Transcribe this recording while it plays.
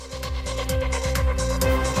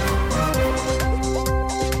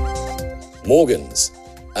Morgans,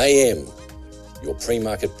 AM, your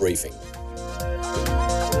pre-market briefing.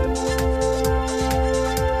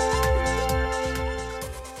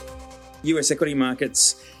 US equity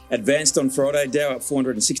markets advanced on Friday. Dow up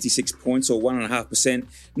 466 points or 1.5%.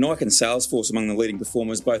 Nike and Salesforce among the leading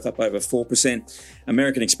performers, both up over 4%.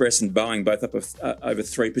 American Express and Boeing both up over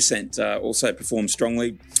 3%, also performed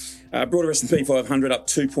strongly. Broader S&P 500 up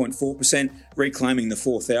 2.4%, reclaiming the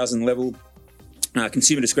 4,000 level.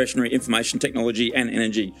 Consumer discretionary, information technology and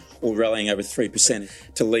energy all rallying over 3%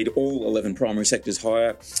 to lead all 11 primary sectors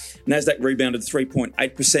higher. Nasdaq rebounded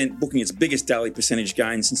 3.8%, booking its biggest daily percentage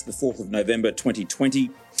gain since the 4th of November 2020.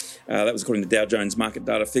 That was according to Dow Jones market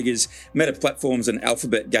data figures. Meta Platforms and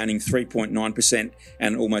Alphabet gaining 3.9%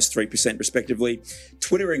 and almost 3% respectively.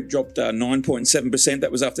 Twitter Inc. dropped 9.7%.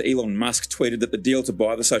 That was after Elon Musk tweeted that the deal to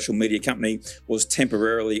buy the social media company was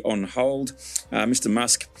temporarily on hold. Mr.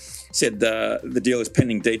 Musk said the deal is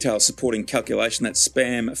pending details supporting calculation that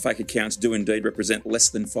spam fake accounts do indeed represent less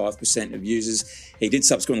than 5% of users. He did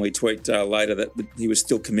subsequently tweet later that he was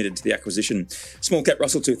still committed to the acquisition. Small cap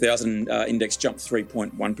Russell 2000 index jumped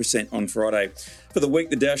 3.1% on Friday. For the week,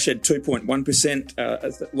 the Dow shed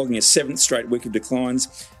 2.1%, logging a seventh straight week of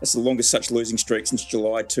declines. That's the longest such losing streak since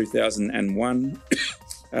July 2001.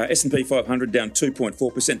 S&P 500 down 2.4%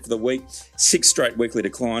 for the week, sixth straight weekly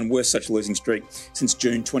decline, worst such losing streak since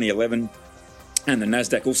June 2011. And the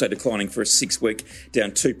Nasdaq also declining for a 6-week,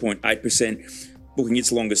 down 2.8%, booking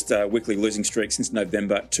its longest weekly losing streak since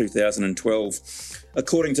November 2012.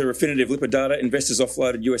 According to Refinitiv Lipper data, investors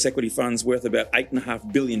offloaded US equity funds worth about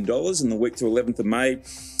 $8.5 billion in the week to 11th of May.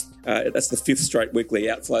 That's the fifth straight weekly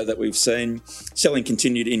outflow that we've seen. Selling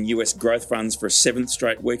continued in US growth funds for a seventh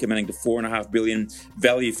straight week, amounting to $4.5 billion.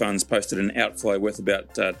 Value funds posted an outflow worth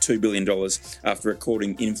about $2 billion after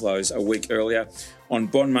recording inflows a week earlier. On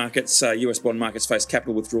bond markets, US bond markets faced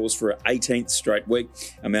capital withdrawals for an 18th straight week,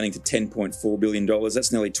 amounting to $10.4 billion.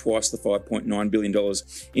 That's nearly twice the $5.9 billion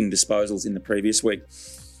in disposals in the previous week.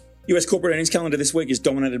 US corporate earnings calendar this week is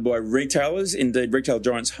dominated by retailers. Indeed, retail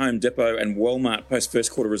giants Home Depot and Walmart post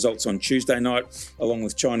first quarter results on Tuesday night, along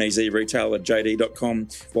with Chinese e-retailer JD.com,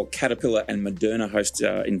 while Caterpillar and Moderna host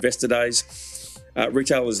investor days.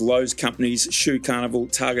 Retailers Lowe's companies, Shoe Carnival,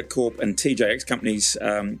 Target Corp and TJX companies,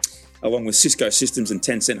 along with Cisco Systems and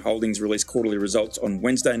Tencent Holdings, released quarterly results on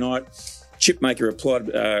Wednesday night. Chipmaker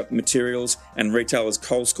Applied Materials and retailers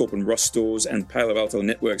Coles Corp and Ross Stores and Palo Alto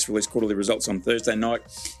Networks released quarterly results on Thursday night.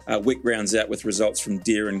 Week rounds out with results from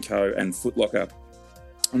Deere & Co. and Foot Locker.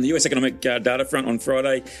 On the US economic data front on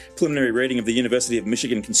Friday, preliminary reading of the University of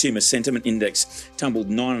Michigan Consumer Sentiment Index tumbled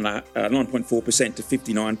 9.4% to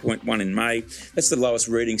 59.1 in May. That's the lowest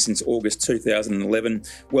reading since August 2011,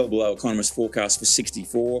 well below economists' forecast for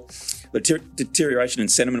 64. The deterioration in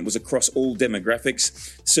sentiment was across all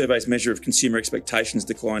demographics. The survey's measure of consumer expectations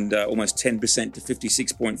declined almost 10% to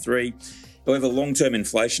 56.3. However, long-term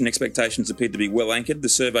inflation expectations appeared to be well anchored. The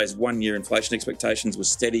survey's one-year inflation expectations were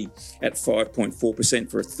steady at 5.4%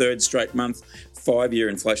 for a third straight month. 5-year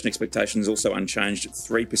inflation expectations also unchanged at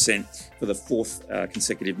 3% for the fourth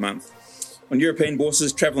consecutive month. On European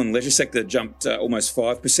bourses, travel and leisure sector jumped almost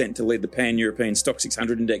 5% to lead the Pan-European Stock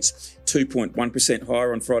 600 index 2.1%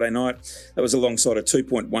 higher on Friday night. That was alongside a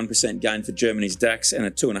 2.1% gain for Germany's DAX and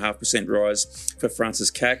a 2.5% rise for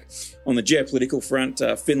France's CAC. On the geopolitical front,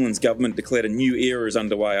 Finland's government declared a new era is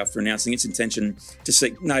underway after announcing its intention to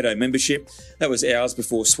seek NATO membership. That was hours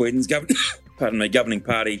before Sweden's governing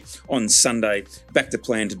party on Sunday backed a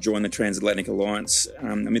plan to join the transatlantic alliance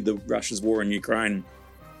amid Russia's war in Ukraine.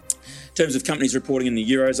 In terms of companies reporting in the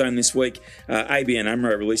Eurozone this week, ABN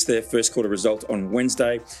AMRO released their first quarter result on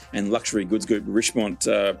Wednesday, and luxury goods group Richemont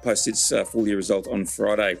posted its full year result on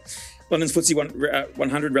Friday. London's FTSE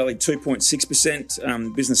 100 rallied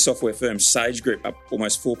 2.6%. Business software firm Sage Group up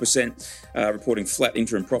almost 4%, reporting flat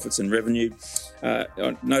interim profits and revenue.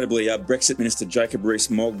 Notably, Brexit Minister Jacob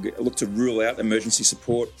Rees-Mogg looked to rule out emergency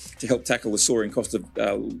support to help tackle the soaring cost of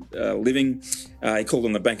living. He called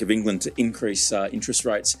on the Bank of England to increase interest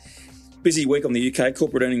rates. Busy week on the UK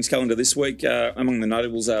corporate earnings calendar this week. Among the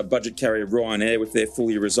notables are budget carrier Ryanair with their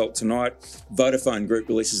full year result tonight. Vodafone Group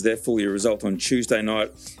releases their full year result on Tuesday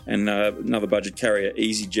night. And another budget carrier,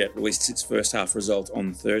 EasyJet, released its first half result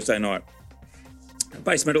on Thursday night.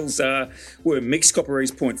 Base metals were mixed. Copper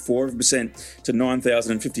East 0.4% to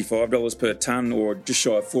 $9,055 per tonne, or just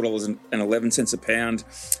shy of $4.11 a pound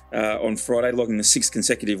on Friday, logging the sixth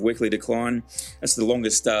consecutive weekly decline. That's the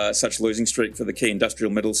longest such losing streak for the key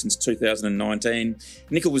industrial metal since 2019.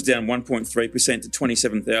 Nickel was down 1.3% to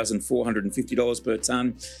 $27,450 per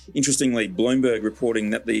tonne. Interestingly, Bloomberg reporting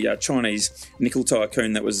that the Chinese nickel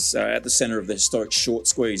tycoon that was at the centre of the historic short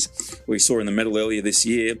squeeze we saw in the metal earlier this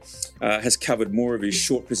year has covered more of his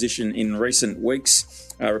short position in recent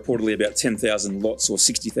weeks, reportedly about 10,000 lots or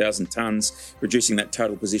 60,000 tonnes, reducing that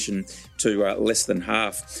total position to less than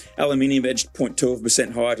half. Aluminium edged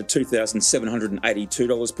 0.12% higher to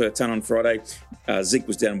 $2,782 per tonne on Friday. Zinc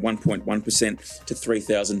was down 1.1% to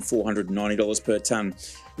 $3,490 per tonne.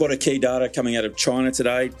 A lot of key data coming out of China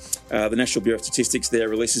today. The National Bureau of Statistics there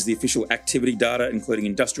releases the official activity data, including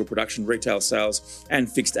industrial production, retail sales, and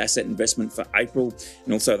fixed asset investment for April,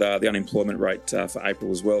 and also the unemployment rate for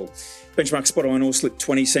April as well. Benchmark spot iron ore slipped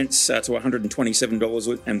 20 cents to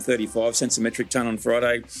 $127.35 a metric tonne on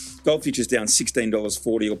Friday. Gold futures down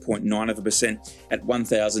 $16.40 or 0.9% at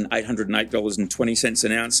 $1,808.20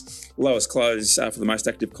 an ounce. Lowest close for the most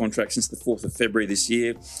active contract since the 4th of February this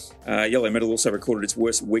year. Yellow metal also recorded its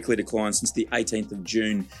worst weekly decline since the 18th of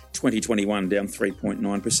June 2021, down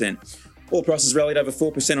 3.9%. Oil prices rallied over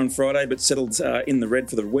 4% on Friday, but settled in the red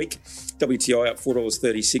for the week. WTI up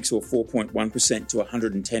 $4.36 or 4.1% to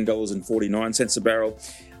 $110.49 a barrel,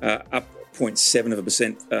 up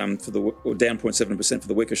 0.7% or down 0.7% for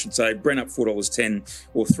the week, I should say. Brent up $4.10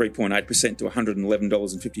 or 3.8% to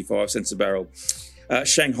 $111.55 a barrel.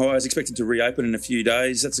 Shanghai is expected to reopen in a few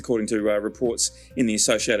days. That's according to reports in the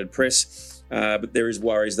Associated Press. But there is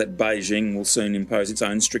worries that Beijing will soon impose its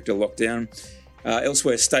own stricter lockdown.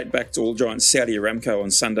 Elsewhere, state-backed oil giant Saudi Aramco on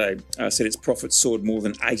Sunday said its profits soared more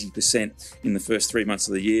than 80% in the first 3 months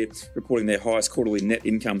of the year, reporting their highest quarterly net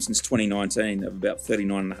income since 2019 of about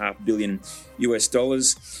 $39.5 billion US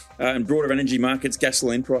dollars. In broader energy markets,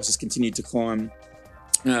 gasoline prices continued to climb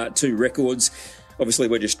to records. Obviously,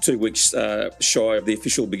 we're just 2 weeks shy of the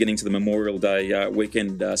official beginning to the Memorial Day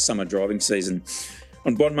weekend summer driving season.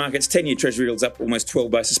 On bond markets, 10-year Treasury yields up almost 12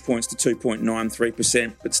 basis points to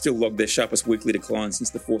 2.93%, but still logged their sharpest weekly decline since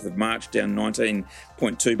the 4th of March, down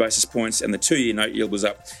 19.2 basis points, and the 2-year note yield was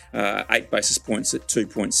up 8 basis points at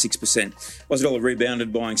 2.6%. Aussie dollar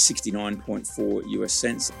rebounded, buying 69.4 US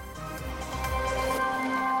cents.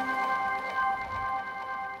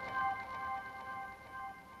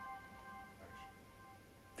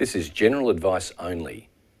 This is general advice only,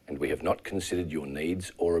 and we have not considered your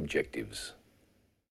needs or objectives.